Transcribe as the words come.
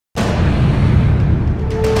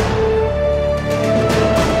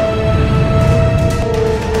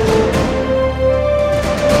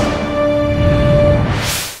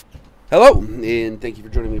Hello, and thank you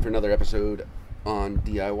for joining me for another episode on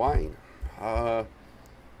DIYing.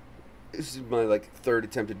 This is my third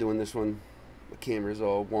attempt at doing this one. The camera's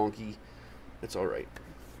all wonky. It's all right.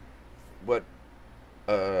 What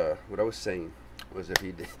I was saying was, if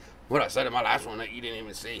you did what I said in my last one that you didn't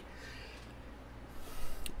even see,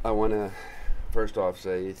 I want to first off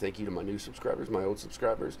say thank you to my new subscribers, my old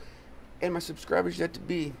subscribers, and my subscribers yet to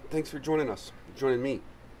be. Thanks for joining us, joining me.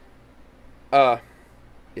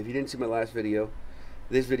 If you didn't see my last video,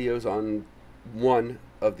 this video is on one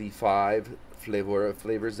of the 5 flavorah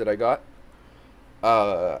flavors that I got.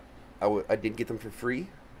 I did get them for free.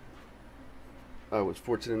 I was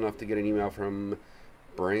fortunate enough to get an email from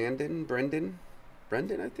Brendan,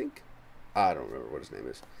 I think. I don't remember what his name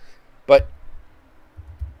is. But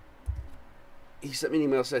he sent me an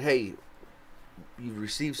email and said, hey, you've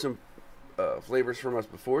received some flavors from us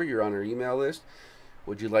before. You're on our email list.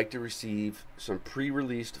 Would you like to receive some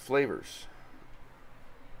pre-released flavors?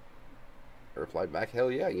 I replied back,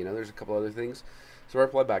 hell yeah, there's a couple other things. So I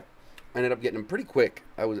replied back. I ended up getting them pretty quick.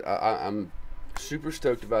 I'm super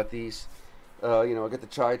stoked about these. I got the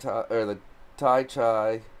Thai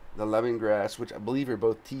chai, the lemongrass, which I believe are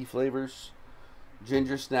both tea flavors,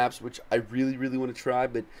 ginger snaps, which I really, really want to try,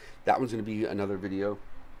 but that one's going to be another video.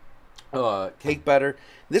 Cake batter.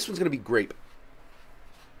 This one's going to be grape.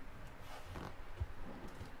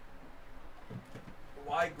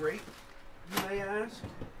 Why grape, you may ask?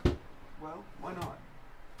 Well, why not?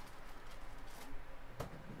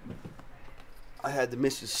 I had the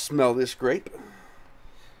missus smell this grape.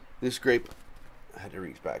 This grape, I had to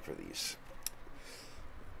reach back for these.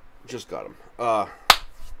 Just got them.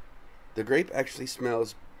 The grape actually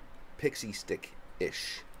smells pixie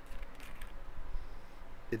stick-ish.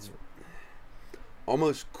 It's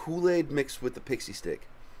almost Kool-Aid mixed with the pixie stick.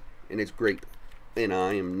 And it's grape. And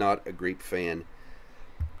I am not a grape fan.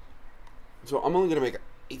 So I'm only going to make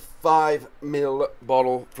a 5 ml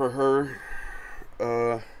bottle for her.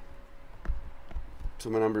 So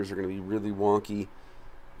my numbers are going to be really wonky.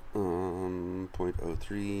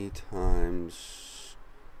 0.03 times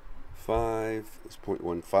 5 is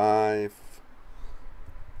 0.15.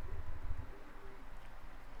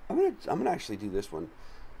 I'm gonna actually do this one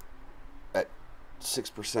at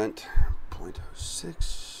 6%.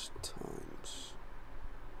 0.06 times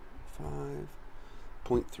 5.3.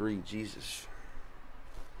 Jesus.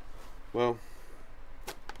 Well,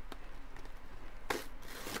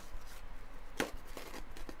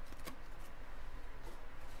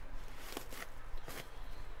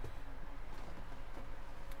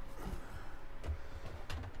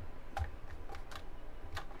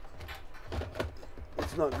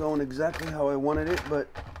 it's not going exactly how I wanted it, but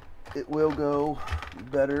it will go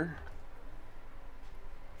better.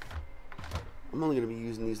 I'm only going to be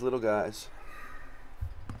using these little guys.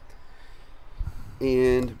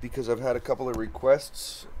 And because I've had a couple of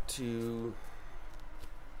requests to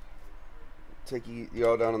take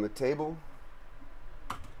y'all down on the table,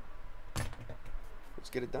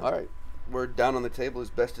 let's get it done. All right, we're down on the table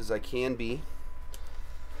as best as I can be.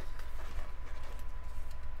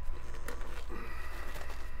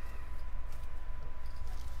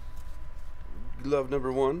 Glove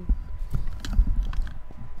number 1.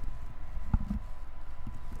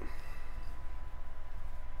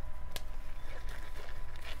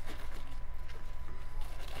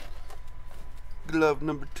 Glove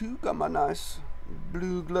number 2. Got my nice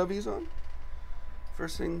blue glovies on.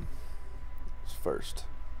 First thing is first.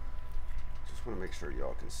 Just want to make sure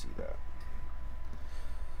y'all can see that.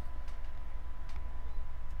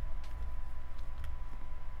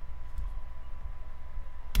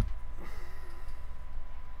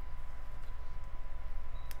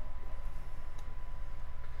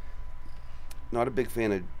 Not a big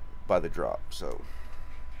fan of by the drop, so.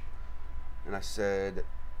 And I said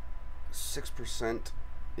 6%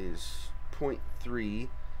 is 0.3.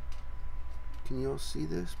 Can y'all see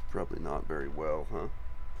this? Probably not very well, huh?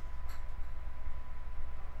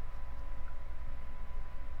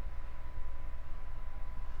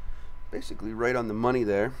 Basically right on the money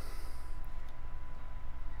there.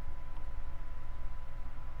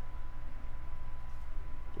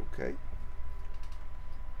 Okay.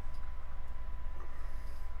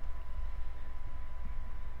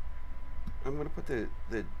 I'm going to put the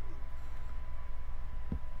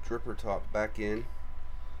dripper top back in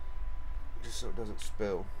just so it doesn't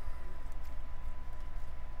spill.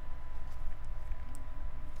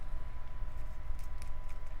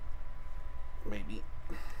 Maybe.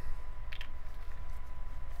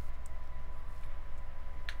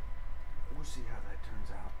 We'll see how that turns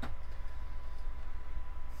out.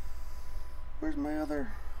 Where's my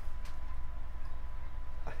other?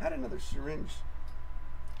 I had another syringe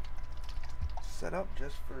set up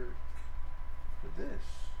just for this.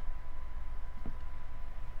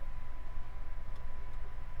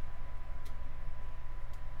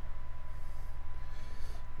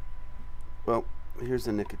 Well, here's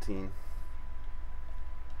the nicotine.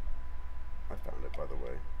 I found it, by the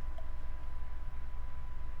way.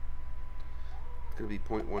 It's going to be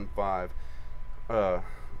 0.15. We're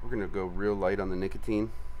going to go real light on the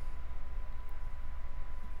nicotine.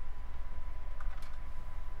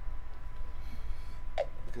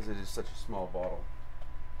 Because it is such a small bottle.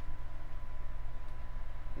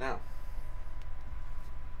 Now,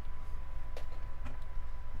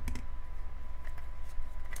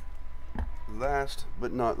 last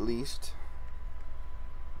but not least,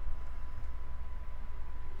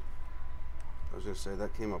 I was going to say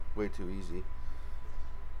that came up way too easy.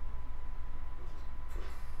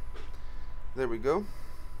 There we go.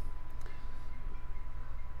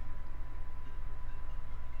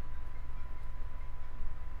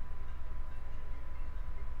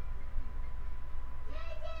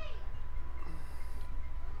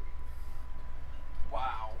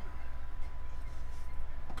 Wow.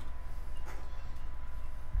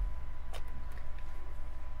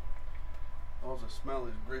 All the smell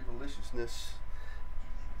is grape-aliciousness.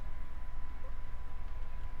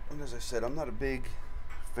 And as I said, I'm not a big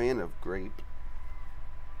fan of grape.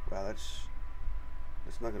 Wow, that's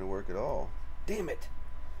not going to work at all. Damn it!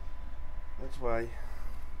 That's why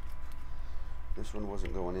this one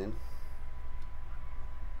wasn't going in.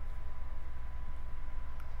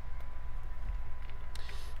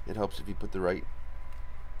 It helps if you put the right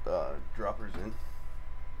droppers in.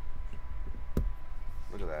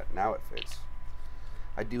 Look at that. Now it fits.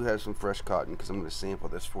 I do have some fresh cotton because I'm going to sample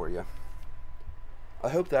this for you. I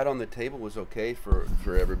hope that on the table was okay for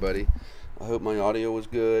everybody. I hope my audio was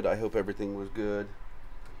good. I hope everything was good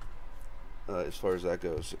as far as that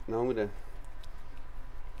goes. Now I'm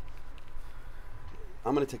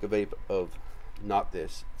gonna take a vape of not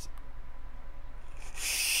this.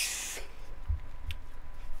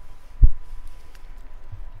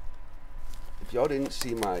 If y'all didn't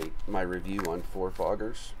see my review on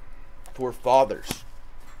Forefathers,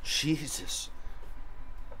 Jesus,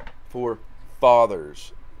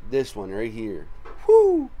 Forefathers, this one right here,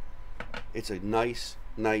 whoo! It's a nice,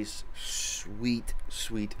 sweet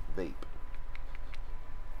vape.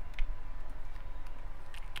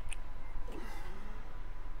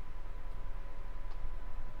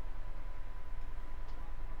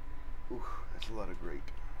 Ooh, that's a lot of grape.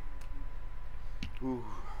 Ooh.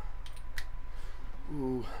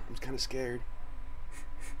 Ooh, I'm kind of scared.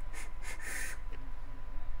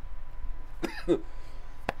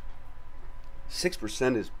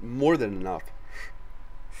 6% is more than enough.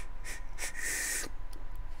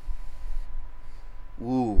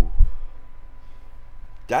 Ooh.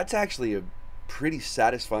 That's actually a pretty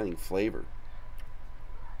satisfying flavor.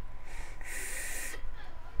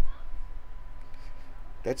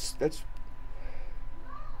 That's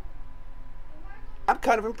I'm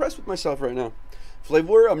kind of impressed with myself right now.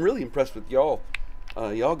 Flavorah, I'm really impressed with y'all.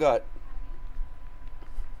 Y'all got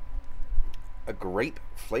a grape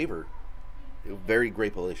flavor. Very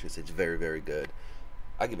grape-alicious. It's very, very good.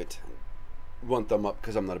 I give it one thumb up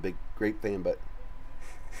because I'm not a big grape fan, but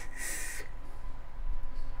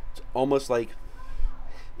it's almost like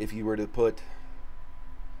if you were to put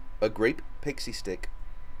a grape pixie stick,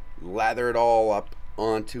 lather it all up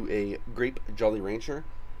onto a grape Jolly Rancher,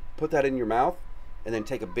 put that in your mouth, and then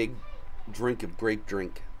take a big drink of grape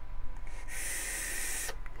drink.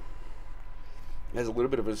 It has a little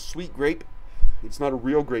bit of a sweet grape. It's not a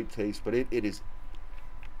real grape taste, but it is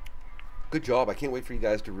good job. I can't wait for you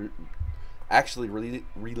guys to actually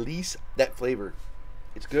release that flavor.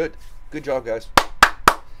 It's good. Good job, guys.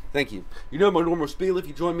 Thank you. You know my normal spiel. If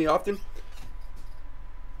you join me often,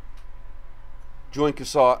 join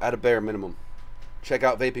CASAW at a bare minimum. Check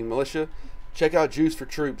out Vaping Militia. Check out Juice for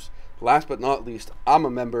Troops. Last but not least, I'm a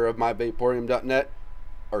member of myvaporium.net.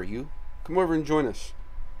 Are you? Come over and join us.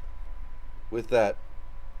 With that,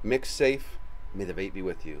 mix safe. May the vape be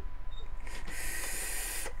with you.